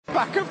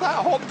back of that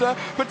Honda,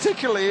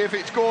 particularly if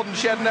it's Gordon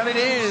Shedden, and it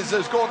is,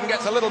 as Gordon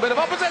gets a little bit of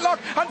opposite lock,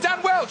 and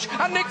Dan Welch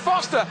and Nick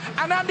Foster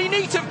and Andy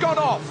Neate have gone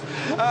off.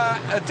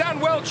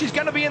 Dan Welch is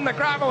going to be in the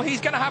gravel.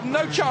 He's going to have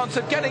no chance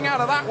of getting out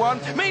of that one.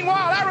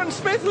 Meanwhile, Aaron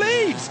Smith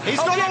leads. He's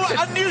got all,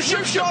 and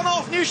Newsham's gone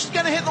off. Newsham's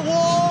going to hit the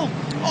wall.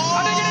 Oh!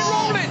 And they're going to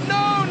roll it.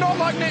 No, not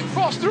like Nick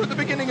Foster at the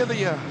beginning of the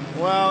year.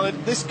 Well,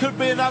 this could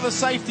be another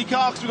safety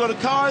car, because we've got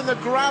a car in the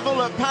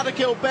gravel at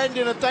Paddock Bend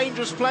in a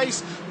dangerous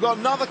place. We've got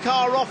another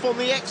car off on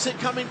the exit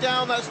coming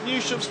down. That's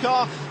Newsham's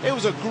car. It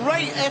was a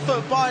great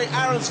effort by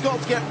Aaron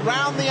Scott to get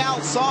round the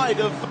outside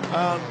of...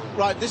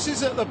 right, this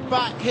is at the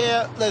back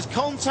here. There's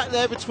contact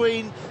there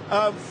between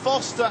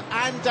Foster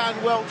and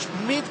Dan Welch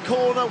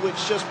mid-corner,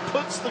 which just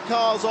puts the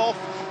cars off.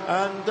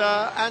 And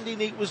Andy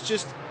Neate was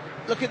just...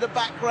 Look at the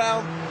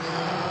background.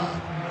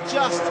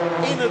 Just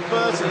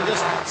inadvertently,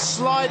 just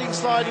sliding with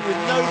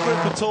no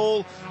grip at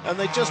all, and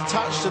they just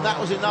touched, and that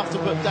was enough to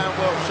put Dan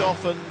Welch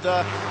off, and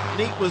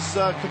Neate was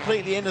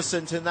completely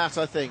innocent in that,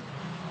 I think.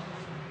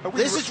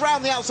 This is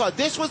round the outside.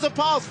 This was a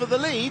pass for the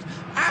lead.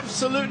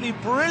 Absolutely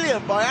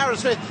brilliant by Aaron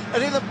Smith.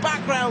 And in the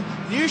background,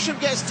 Newsham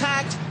gets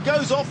tagged,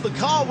 goes off. The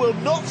car will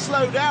not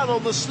slow down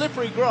on the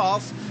slippery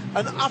grass,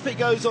 and up it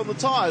goes on the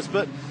tyres.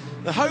 But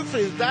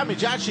hopefully the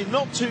damage actually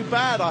not too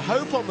bad, I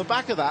hope, on the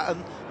back of that,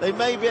 and they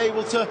may be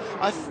able to...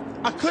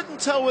 I couldn't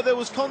tell whether there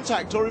was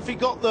contact or if he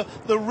got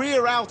the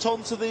rear out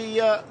onto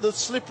the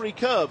slippery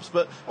curbs,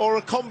 or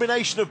a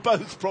combination of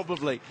both,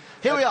 probably.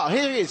 Here we are,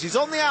 here he is, he's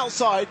on the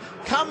outside,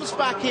 comes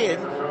back in,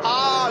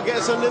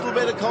 gets a little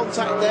bit of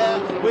contact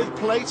there with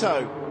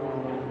Plato.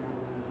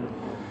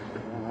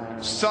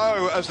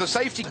 So, as the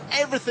safety...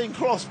 Everything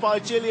crossed by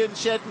Gillian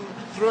Shedden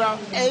throughout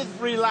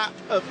every lap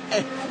of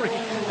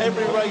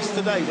every race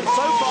today. But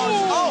so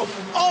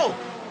far,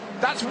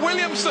 that's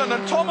Williamson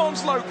and Tom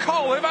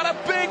Onslow-Cole, who've had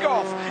a big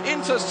off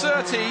into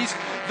Surtees.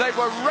 They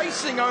were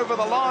racing over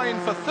the line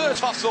for third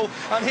tussle,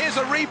 and here's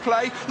a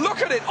replay.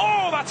 Look at it.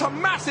 Oh, that's a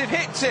massive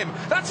hit, Tim.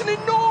 That's an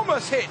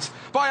enormous hit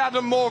by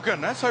Adam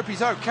Morgan. Let's hope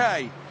he's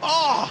okay.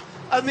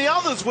 And the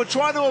others were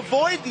trying to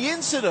avoid the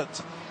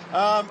incident.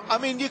 I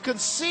mean, you can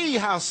see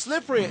how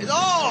slippery it is.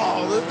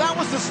 That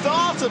was the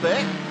start of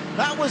it.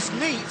 That was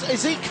neat.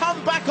 As he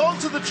come back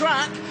onto the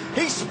track,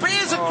 he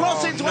spears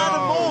across into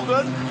Adam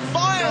Morgan,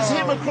 fires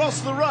him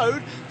across the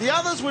road. The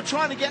others were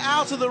trying to get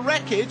out of the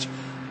wreckage.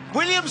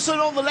 Williamson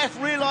on the left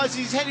realises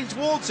he's heading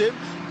towards him,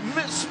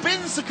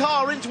 spins the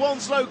car into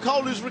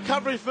Onslow-Cole, who's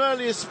recovering from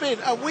earlier spin,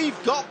 and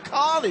we've got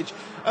carnage.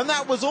 And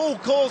that was all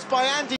caused by Andy